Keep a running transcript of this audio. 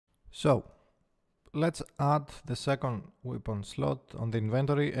So let's add the second weapon slot on the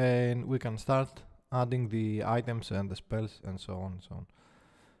inventory, and we can start adding the items and the spells and so on and so on.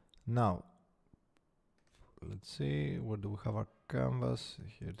 Now let's see, where do we have our canvas?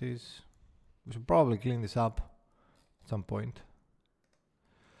 Here it is. We should probably clean this up at some point.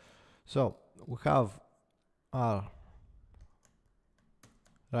 So we have our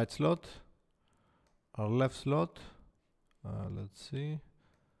right slot, our left slot. Let's see,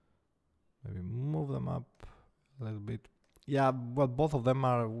 maybe move them up a little bit. Yeah, well, both of them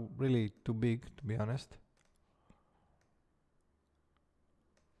are really too big, to be honest.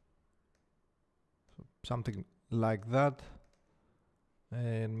 So something like that,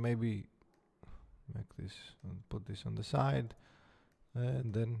 and maybe make this and put this on the side,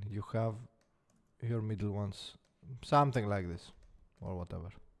 and then you have your middle ones, something like this or whatever.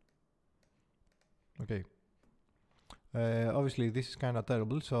 Okay. Obviously this is kind of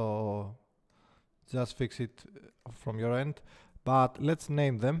terrible, so just fix it from your end, but let's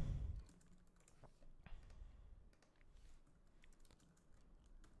name them.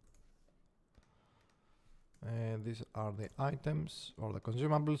 And these are the items or the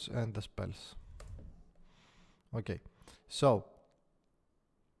consumables and the spells. Okay, so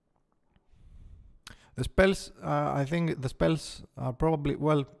the spells, I think the spells are probably,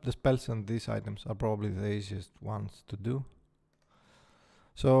 well, the spells and these items are probably the easiest ones to do.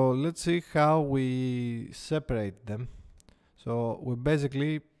 So let's see how we separate them. So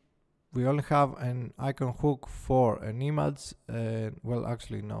we only have an icon hook for an image, and well,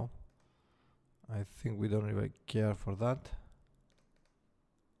 actually no, I think we don't really care for that.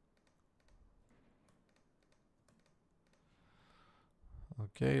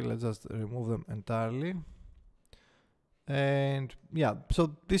 Okay, let's just remove them entirely. And yeah,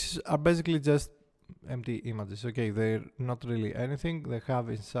 so these are basically just empty images. Okay, they're not really anything. They have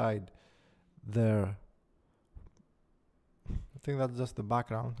inside their, I think that's just the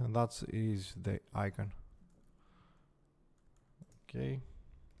background, and that is the icon. Okay.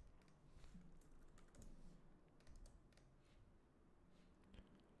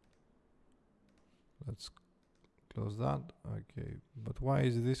 Let's close that. Okay, but why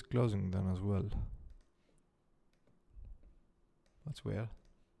is this closing then as well? That's weird.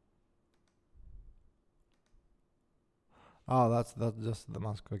 Oh, that's just the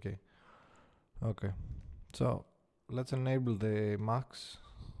mask. Okay. Okay. So let's enable the masks,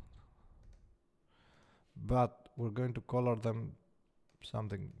 but we're going to color them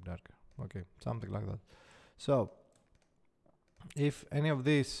something darker. Okay, something like that. So if any of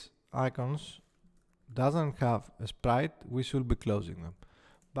these icons doesn't have a sprite, we should be closing them,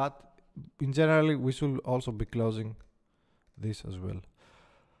 but in general we should also be closing this as well.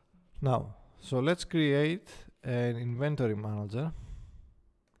 Now, so let's create an inventory manager,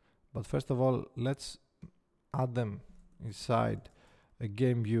 but first of all let's add them inside a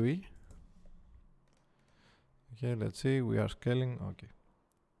game UI. Okay, let's see, we are scaling. Okay,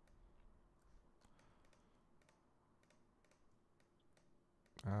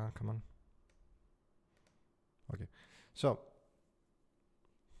 come on. Okay, so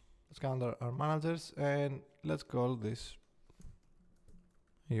let's go under our managers and let's call this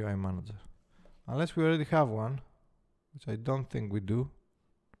UI manager, unless we already have one, which I don't think we do.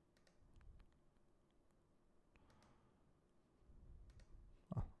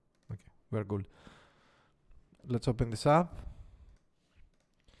 Oh, okay, we're good. Let's open this up.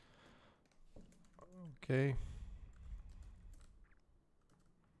 Okay.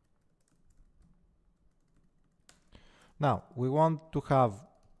 Now we want to have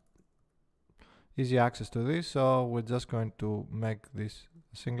easy access to this, so we're just going to make this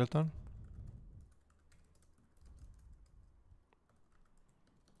a singleton.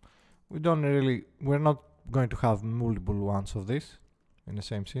 We're not going to have multiple ones of this in the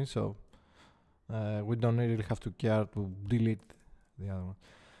same scene, so we don't really have to care to delete the other one.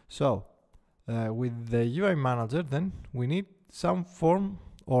 So with the UI manager, then we need some form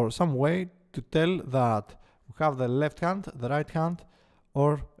or some way to tell that we have the left hand, the right hand,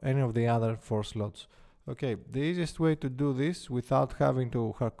 or any of the other 4 slots. Okay, the easiest way to do this without having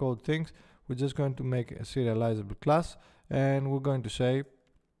to hardcode things, we're just going to make a serializable class, and we're going to say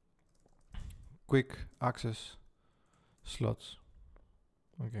quick access slots.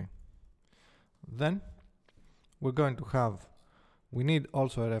 Okay, then we're going to have, we need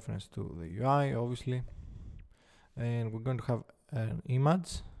also a reference to the UI obviously, and we're going to have an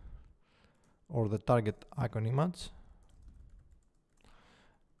image or the target icon image,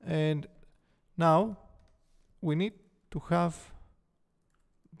 and now we need to have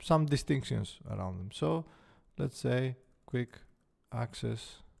some distinctions around them. So let's say quick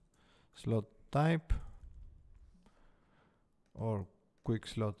access slot type or quick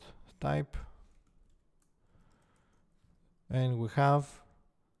slot type, and we have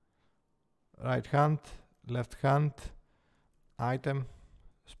right hand, left hand, item,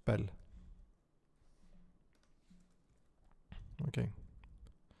 spell. Okay,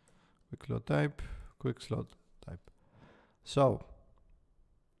 quick slot type, quick slot type. So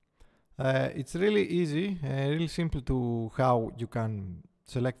it's really easy, really simple to how you can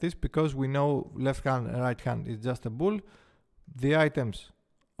select this, because we know left hand and right hand is just a bool. The items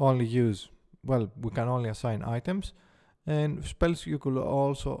only use, well, we can only assign items, and spells you could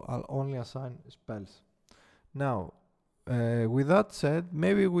also only assign spells. Now, with that said,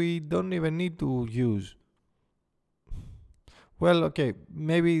 maybe we don't even need to use, well, okay,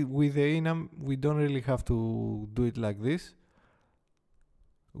 maybe with the enum we don't really have to do it like this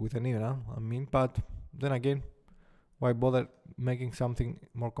with an enum, I mean, but then again, why bother making something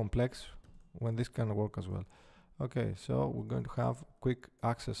more complex when this can work as well? Okay, so we're going to have quick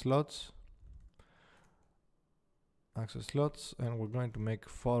access slots, and we're going to make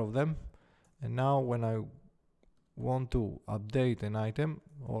 4 of them. And now when I want to update an item,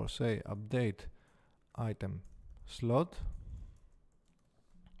 or say update item slot,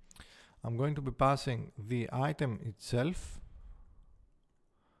 I'm going to be passing the item itself.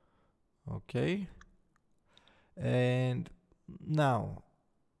 Okay, and now,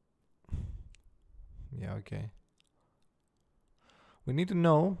 yeah, okay, we need to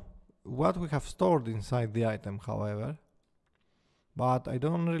know what we have stored inside the item, however, but I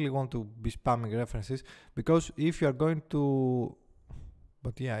don't really want to be spamming references, because if you are going to,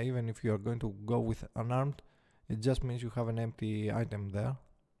 but yeah, even if you are going to go with unarmed, it just means you have an empty item there.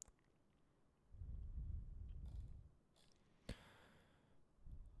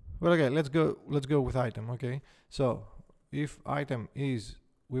 Well, okay, let's go with item. Okay, so if item is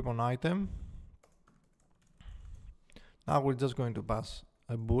weapon item, now we're just going to pass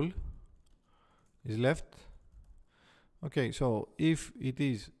a bool is left. Okay, so if it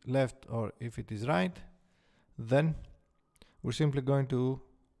is left or if it is right, then we're simply going to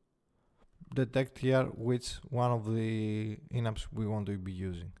detect here which one of the enums we want to be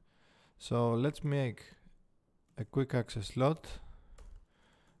using. So let's make a quick access slot,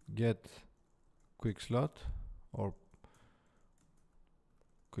 get quick slot or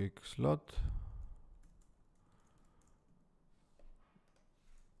quick slot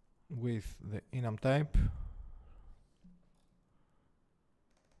with the enum type.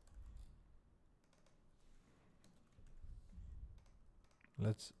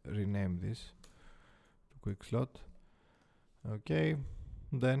 Let's rename this to quick slot. Okay,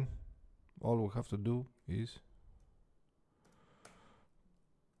 then all we have to do is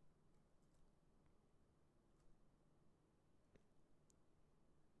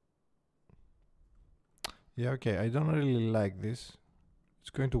yeah, okay, I don't really like this. It's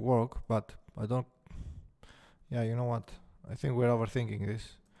going to work, but I don't, yeah, you know what, I think we're overthinking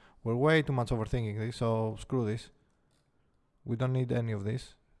this. We're way too much overthinking this, so screw this. We don't need any of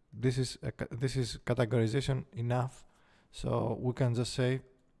this. This is categorization enough, so we can just say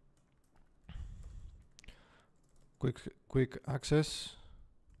quick access,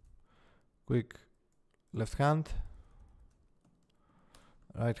 quick left hand,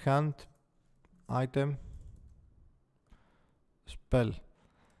 right hand, item, spell.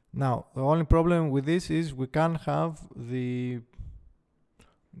 Now the only problem with this is we can't have the,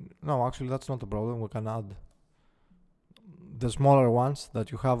 no, actually that's not a problem. We can add the smaller ones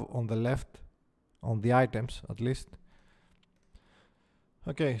that you have on the left, on the items at least.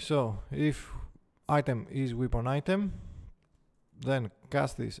 Okay, so if item is weapon item, then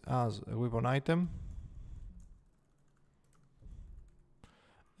cast this as a weapon item,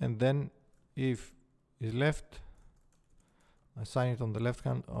 and then if is left, assign it on the left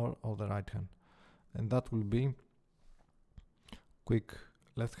hand or the right hand, and that will be quick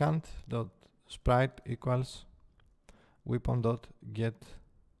left hand dot sprite equals weapon dot get,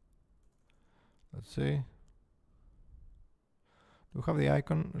 let's see, we have the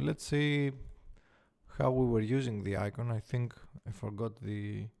icon. Let's see how we were using the icon. I think I forgot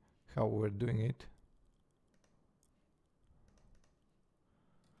how we were doing it,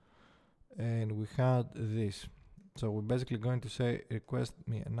 and we had this. So we're basically going to say request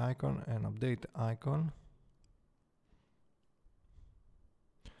me an icon and update icon.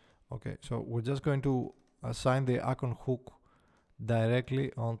 Okay, so we're just going to assign the icon hook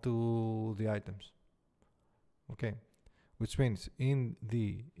directly onto the items. Okay, which means in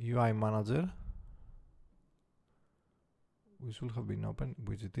the UI manager, which should have been open,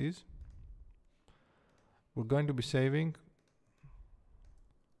 which it is, we're going to be saving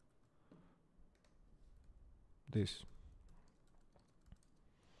this.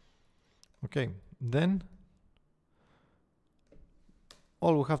 Okay, then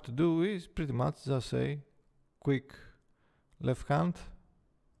all we have to do is pretty much just say quick left hand,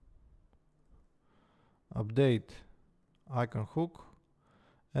 update icon hook,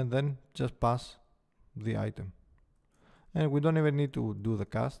 and then just pass the item. And we don't even need to do the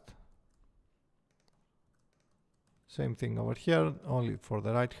cast. Same thing over here, only for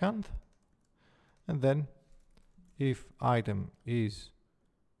the right hand. And then if item is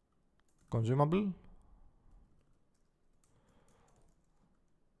consumable,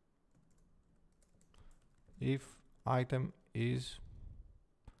 if item is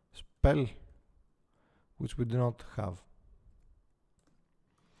spell, which we do not have.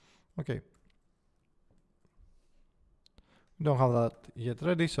 Okay. We don't have that yet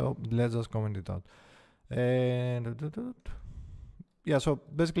ready, so let's just comment it out. And yeah, so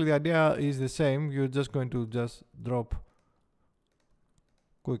basically the idea is the same. You're just going to just drop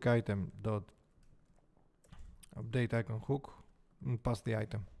quick item dot update icon hook and pass the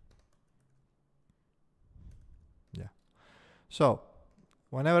item. Yeah. So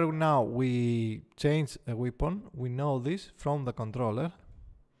whenever now we change a weapon, we know this from the controller,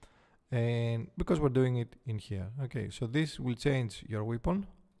 and because we're doing it in here. Okay, so this will change your weapon,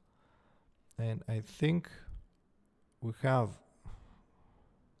 and I think we have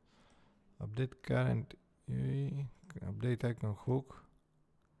update current UI, update icon hook.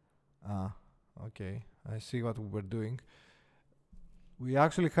 Okay, I see what we were doing. We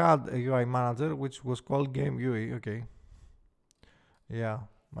actually had a UI manager which was called game UI. Okay, yeah,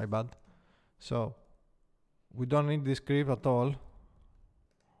 my bad. So we don't need this script at all,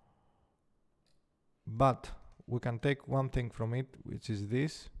 but we can take one thing from it, which is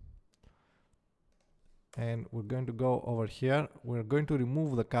this, and we're going to go over here. We're going to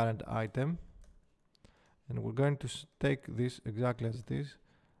remove the current item, and we're going to take this exactly as it is,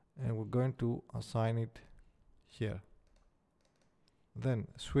 and we're going to assign it here. Then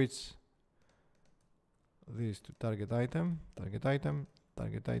switch this to target item, target item,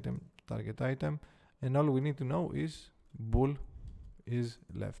 target item, target item, and all we need to know is bool is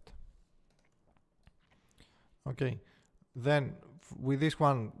left. Okay, then with this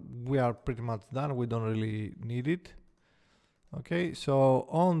one we are pretty much done. We don't really need it. Okay, so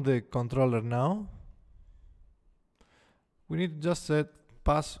on the controller now we need to just set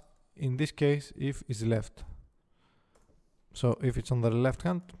pass, in this case if is left. So if it's on the left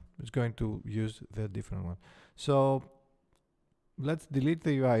hand, it's going to use the different one. So let's delete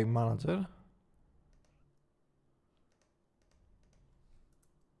the UI manager.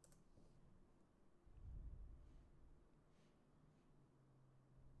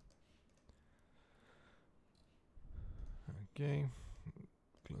 Okay,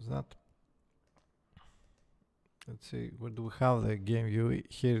 close that. Let's see, where do we have the game UI?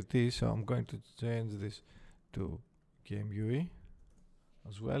 Here it is. So I'm going to change this to game UI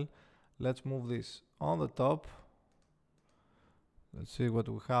as well. Let's move this on the top. Let's see what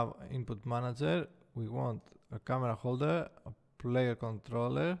we have. Input manager. We want a camera holder, a player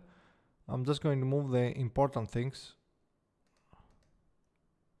controller. I'm just going to move the important things,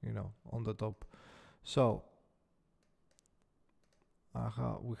 you know, on the top. So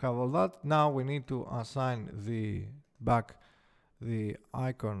we have all that. Now we need to assign the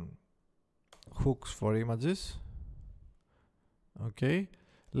icon hooks for images. Okay,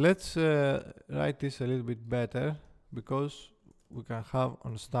 let's write this a little bit better, because we can have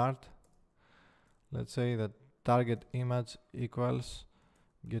on start, let's say that target image equals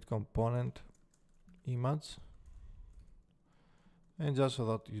get component image, and just so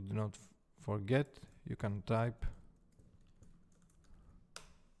that you do not forget, you can type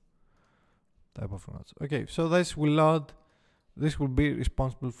of image. Okay, so this will load, this will be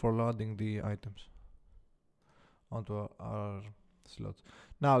responsible for loading the items onto our slots.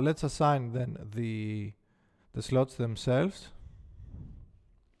 Now let's assign then the slots themselves,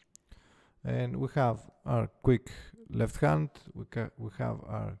 and we have our quick left hand, we have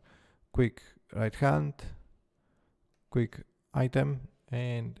our quick right hand, quick item,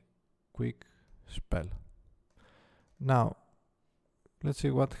 and quick spell. Now let's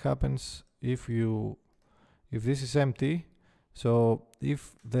see what happens if this is empty. So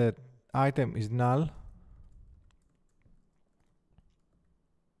if the item is null,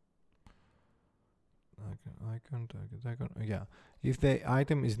 yeah, if the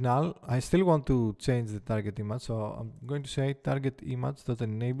item is null, I still want to change the target image, so I'm going to say target image dot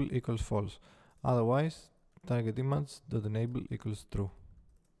enable equals false, otherwise target image dot enable equals true.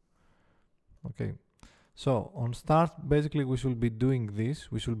 Okay, so on start, basically we should be doing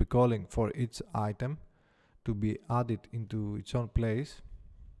this, we should be calling for each item. to be added into its own place,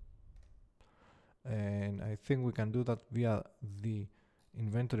 and I think we can do that via the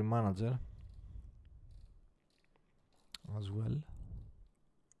inventory manager as well.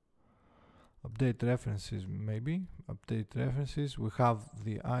 Update references, maybe update references. We have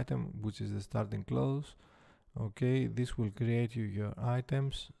the item, which is the starting close. Okay, this will create you your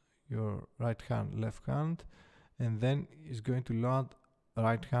items, your right hand, left hand, and then it's going to load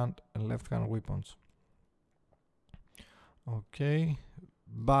right hand and left hand weapons. Okay,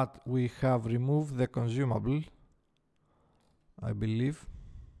 but we have removed the consumable, I believe.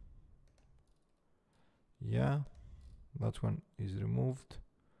 Yeah, that one is removed.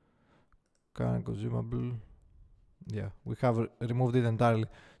 Current consumable, yeah, we have removed it entirely,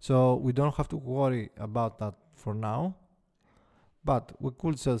 so we don't have to worry about that for now. But we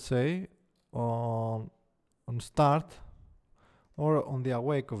could just say on start or on the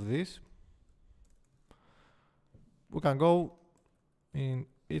awake of this, we can go in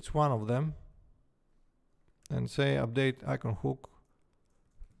each one of them and say update icon hook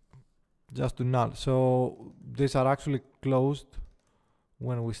just to null. So these are actually closed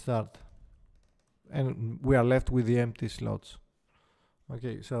when we start, and we are left with the empty slots.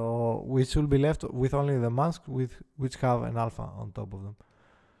 Okay, so we should be left with only the masks which have an alpha on top of them.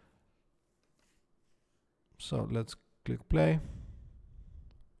 So let's click play.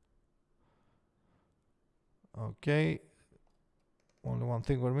 Okay, only one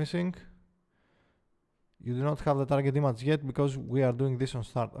thing we're missing. You do not have the target image yet because we are doing this on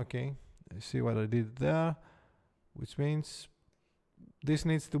start. Okay, I see what I did there, which means this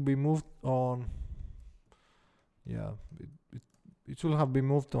needs to be moved on. Yeah, it should have been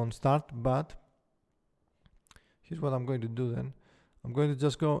moved on start, but here's what I'm going to do then. I'm going to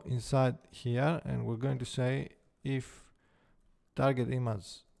just go inside here and we're going to say if target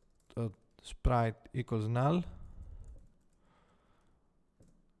image sprite equals null,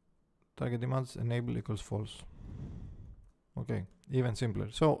 target image enable equals false. Okay, even simpler.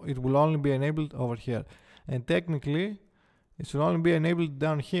 So it will only be enabled over here, and technically it should only be enabled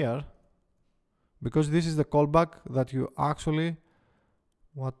down here, because this is the callback that you actually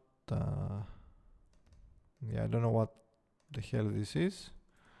yeah, I don't know what the hell this is.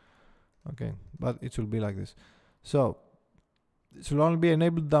 Okay, but it should be like this. So it should only be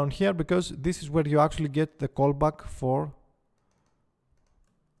enabled down here because this is where you actually get the callback for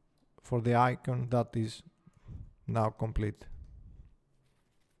the icon that is now complete.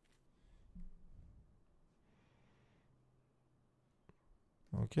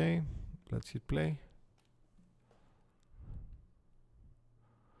 Okay, let's hit play.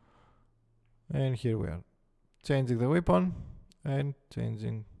 And here we are, changing the weapon and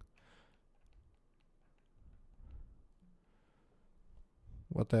changing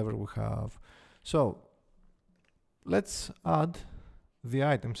whatever we have. So let's add the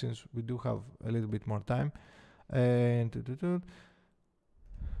item since we do have a little bit more time. And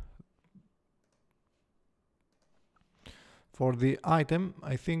for the item,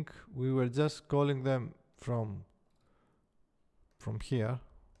 I think we were just calling them from here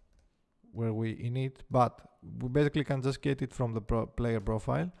where we init, but we basically can just get it from the player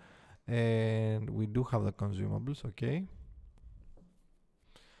profile, and we do have the consumables. Okay,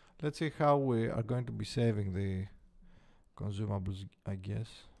 let's see how we are going to be saving the consumables, I guess.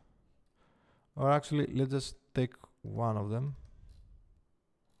 Or actually, let's just take one of them,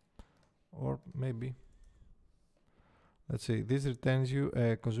 or maybe let's see, this returns you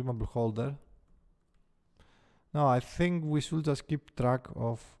a consumable holder. Now I think we should just keep track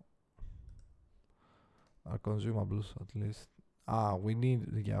of our consumables at least. We need,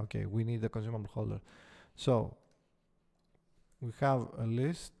 yeah, okay, we need the consumable holder. So we have a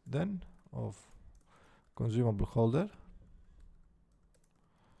list then of consumable holder,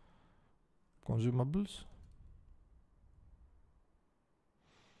 consumables.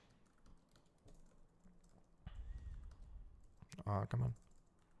 Come on.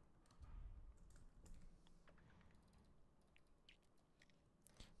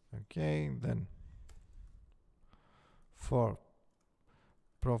 Okay, then for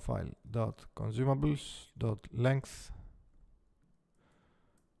profile dot consumables dot length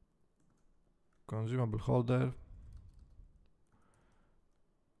consumable holder,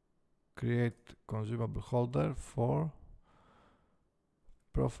 create consumable holder for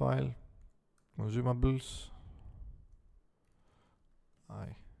profile consumables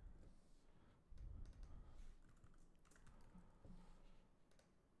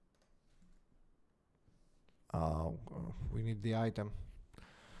we need the item.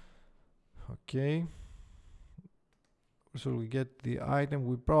 Okay, so we get the item.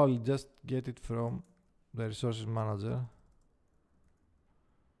 We probably just get it from the resources manager.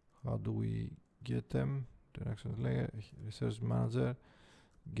 How do we get them? Directions layer, resource manager,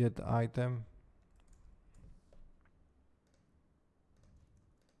 get item.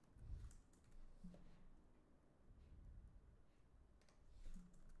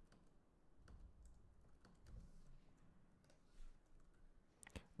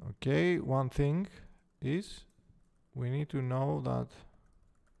 Okay, one thing is we need to know that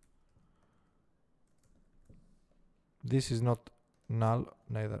this is not null,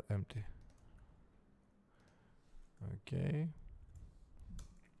 neither empty. Okay.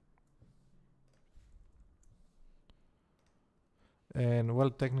 And well,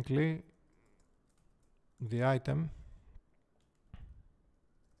 technically the item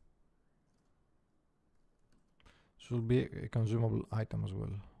should be a consumable item as well.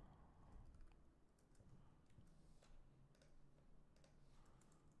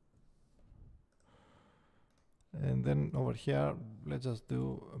 And then over here, let's just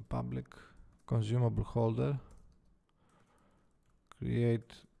do a public consumable holder,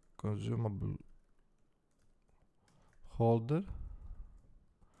 create consumable holder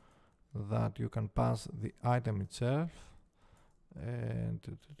that you can pass the item itself, and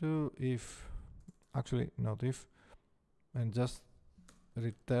if, actually not if, and just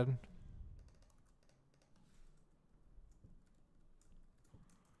return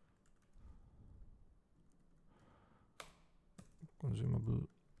consumable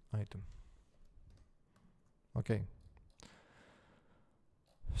item. Okay,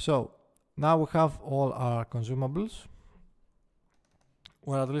 so now we have all our consumables,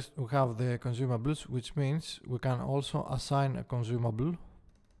 or at least we have the consumables, which means we can also assign a consumable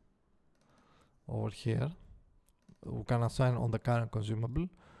over here. We can assign on the current consumable.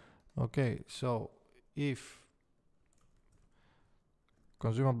 Okay, so if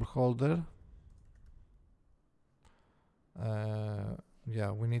consumable holder,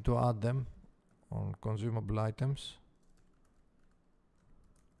 yeah, we need to add them on consumable items.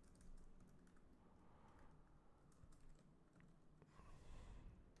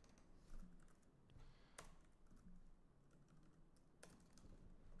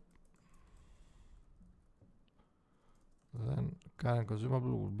 Then current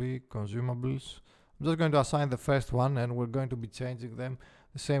consumable will be consumables. I'm just going to assign the first one, and we're going to be changing them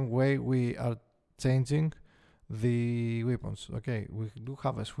the same way we are changing the weapons. Okay, we do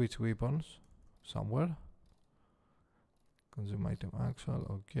have a switch weapons somewhere. Consume item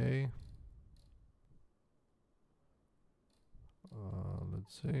actual. Okay.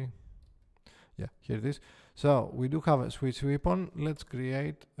 Let's see. Yeah, here it is. So we do have a switch weapon. Let's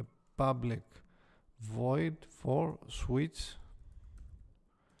create a public void for switch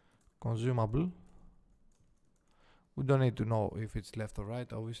consumable. We don't need to know if it's left or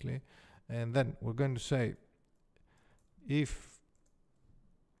right, obviously. And then we're going to say if,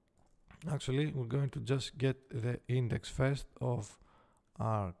 actually we're going to just get the index first of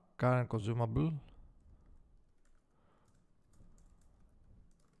our current consumable.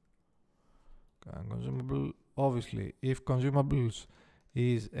 Current consumable, obviously if consumables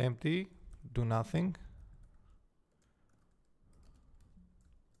is empty, do nothing.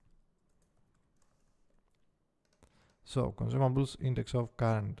 So consumables index of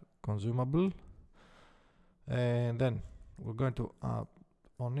current consumable, and then we're going to add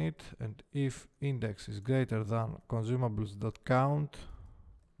on it, and if index is greater than consumables.count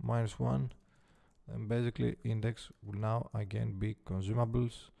 -1, then basically index will now again be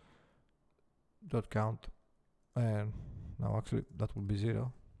consumables.count, and now actually that will be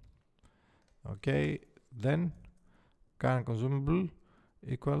 0. Okay, then current consumable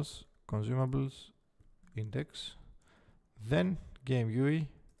equals consumables index, then game UI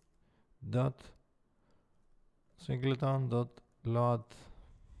dot singleton dot load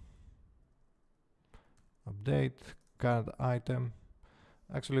update current item.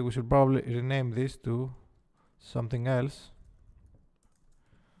 Actually, we should probably rename this to something else,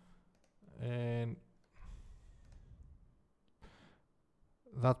 and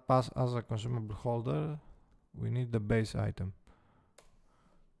that pass as a consumable holder. We need the base item.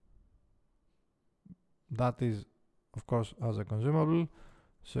 That is, of course, as a consumable,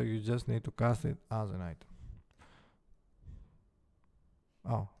 so you just need to cast it as an item.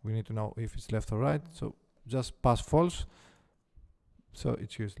 Oh, we need to know if it's left or right, so just pass false, so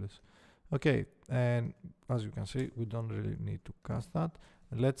it's useless. Okay, and as you can see, we don't really need to cast that.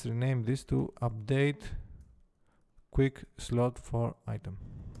 Let's rename this to update quick slot for item.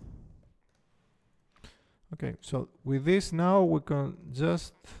 Okay, so with this now we can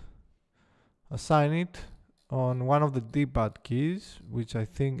just assign it on one of the D-pad keys, which I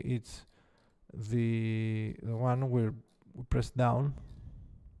think it's the one we press down.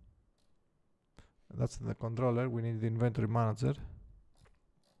 That's the controller. We need the inventory manager.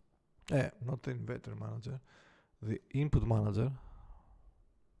 Not the inventory manager, the input manager.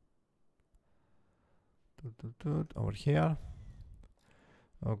 Over here.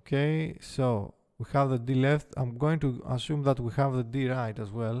 Okay, so we have the D left. I'm going to assume that we have the D right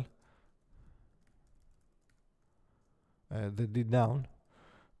as well. The D down.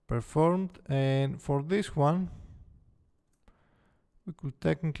 Performed, and for this one we could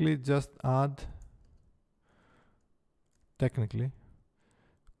technically just add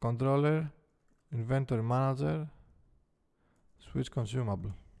controller, inventory manager, switch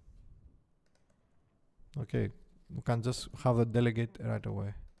consumable. Okay, we can just have the delegate right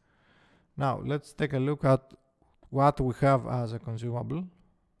away. Now let's take a look at what we have as a consumable.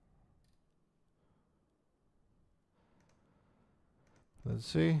 Let's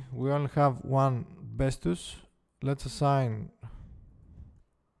see, we only have one Bestus. Let's assign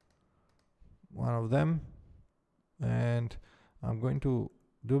one of them, and I'm going to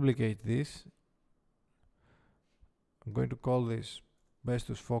duplicate this. I'm going to call this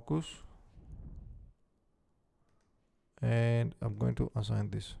Bestus focus, and I'm going to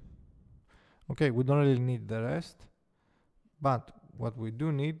assign this. Okay, we don't really need the rest, but what we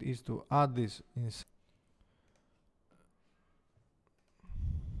do need is to add this inside.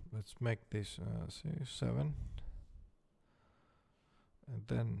 Let's make this say 7, and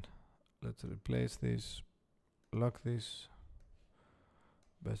then let's replace this, lock this,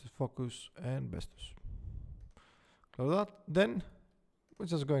 Bestus focus and Bestus. Close that. Then we're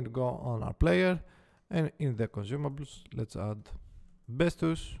just going to go on our player, and in the consumables let's add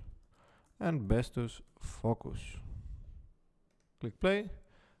Bestus and Bestus focus. Click play,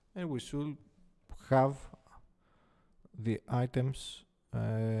 and we should have the items.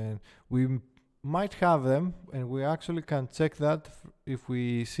 We might have them, and we actually can check that if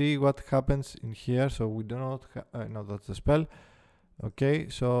we see what happens in here. So we do not no, that's the spell. Okay,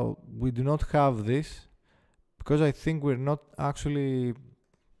 so we do not have this because I think we're not actually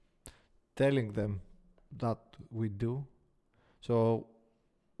telling them that we do. So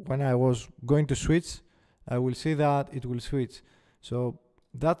when I was going to switch, I will see that it will switch. So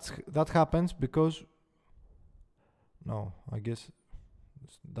that happens because no, I guess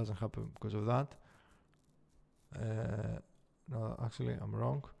doesn't happen because of that. No, actually I'm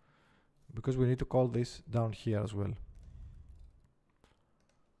wrong, because we need to call this down here as well.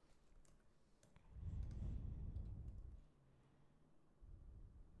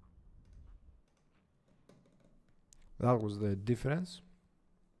 That was the difference.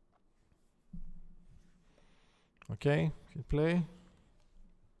 Okay, hit play.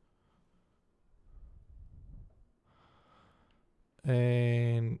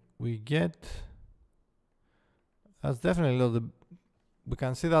 And we get, that's definitely loaded. We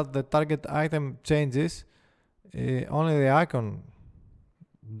can see that the target item changes, only the icon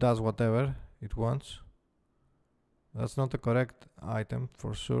does whatever it wants. That's not the correct item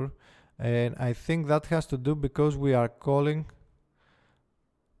for sure, and I think that has to do because we are calling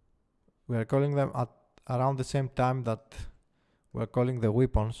them at around the same time that we're calling the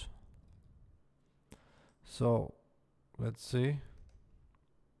weapons. So let's see.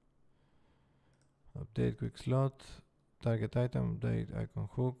 Update quick slot, target item, update icon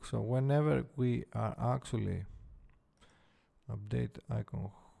hook. So whenever we are actually update icon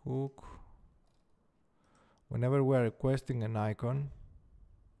hook, whenever we are requesting an icon,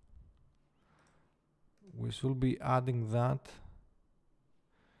 we should be adding that.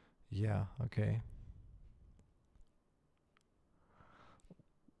 Yeah, okay.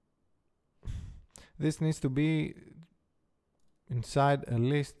 This needs to be inside a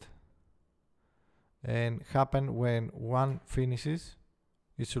list and happen when one finishes.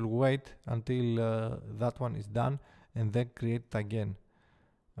 It should wait until that one is done and then create it again.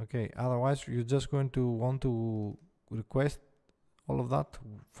 Okay, otherwise you're just going to want to request all of that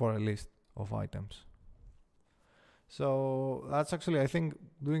for a list of items. So that's actually, I think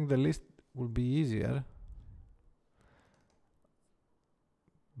doing the list will be easier,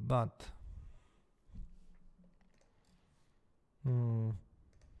 but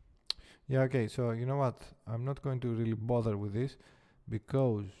yeah, okay, so you know what, I'm not going to really bother with this,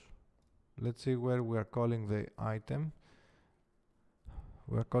 because let's see where we are calling the item.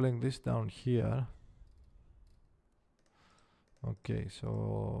 We're calling this down here. Okay,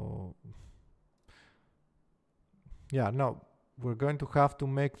 so yeah, no, we're going to have to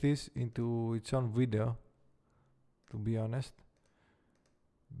make this into its own video, to be honest,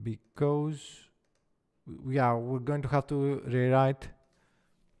 because yeah, we're going to have to rewrite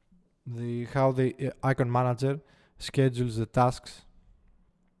how the icon manager schedules the tasks,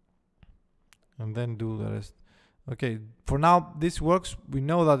 and then do the rest. Okay, for now this works. We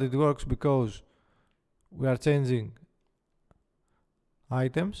know that it works because we are changing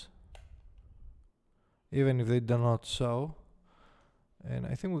items even if they do not show, and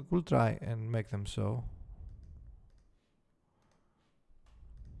I think we could try and make them show.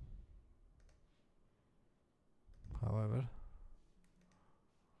 However,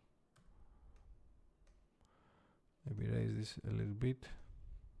 maybe raise this a little bit.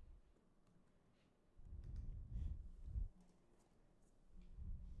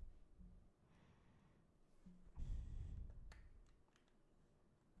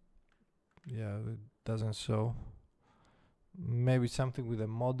 Yeah, it doesn't show. Maybe something with a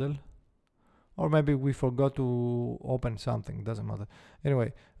model, or maybe we forgot to open something, doesn't matter.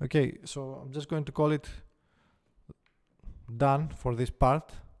 Anyway, okay, so I'm just going to call it done for this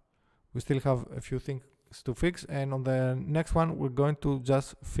part. We still have a few things to fix, and on the next one we're going to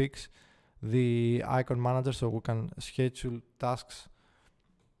just fix the icon manager so we can schedule tasks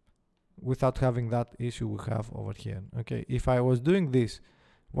without having that issue we have over here. Okay, if I was doing this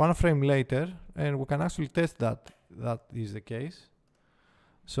one frame later, and we can actually test that is the case.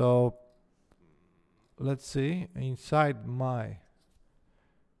 So let's see, inside my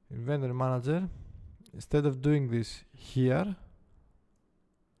inventory manager, instead of doing this here,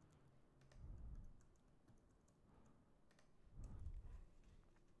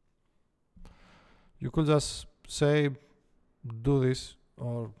 you could just say do this,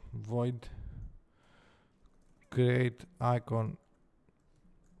 or void create icon.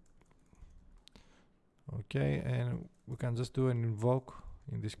 Okay, and we can just do an invoke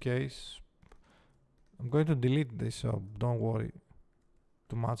in this case. I'm going to delete this, so don't worry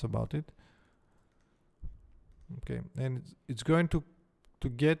too much about it. Okay, and it's going to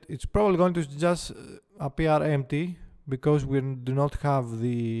get, it's probably going to just appear empty because we do not have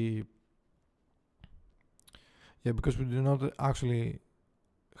the, because we do not actually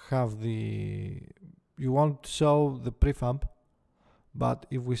have the, you won't show the prefab, but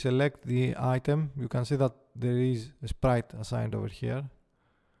if we select the item, you can see that there is a sprite assigned over here.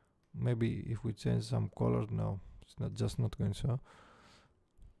 Maybe if we change some colors, no, it's not going to show.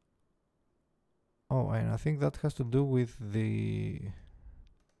 Oh, and I think that has to do with the,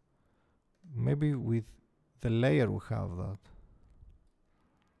 maybe with the layer we have that.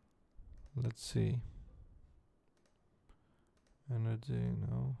 Let's see. Energy,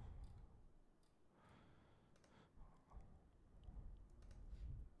 no.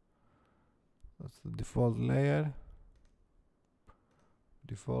 That's the default layer.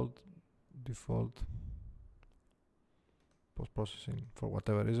 Default post-processing for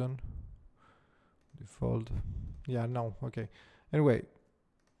whatever reason. Default, yeah, no, okay. Anyway,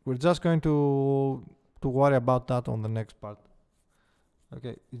 we're just going to worry about that on the next part.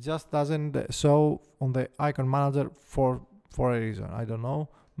 Okay, it just doesn't show on the icon manager for a reason. I don't know.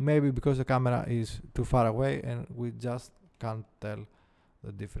 Maybe because the camera is too far away and we just can't tell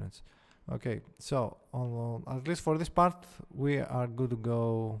the difference. Okay, so at least for this part we are good to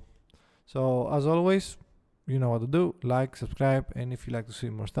go. So as always, you know what to do: like, subscribe, and if you like to see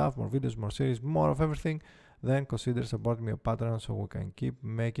more stuff, more videos, more series, more of everything, then consider supporting me on Patreon so we can keep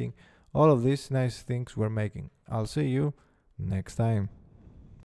making all of these nice things we're making. I'll see you next time.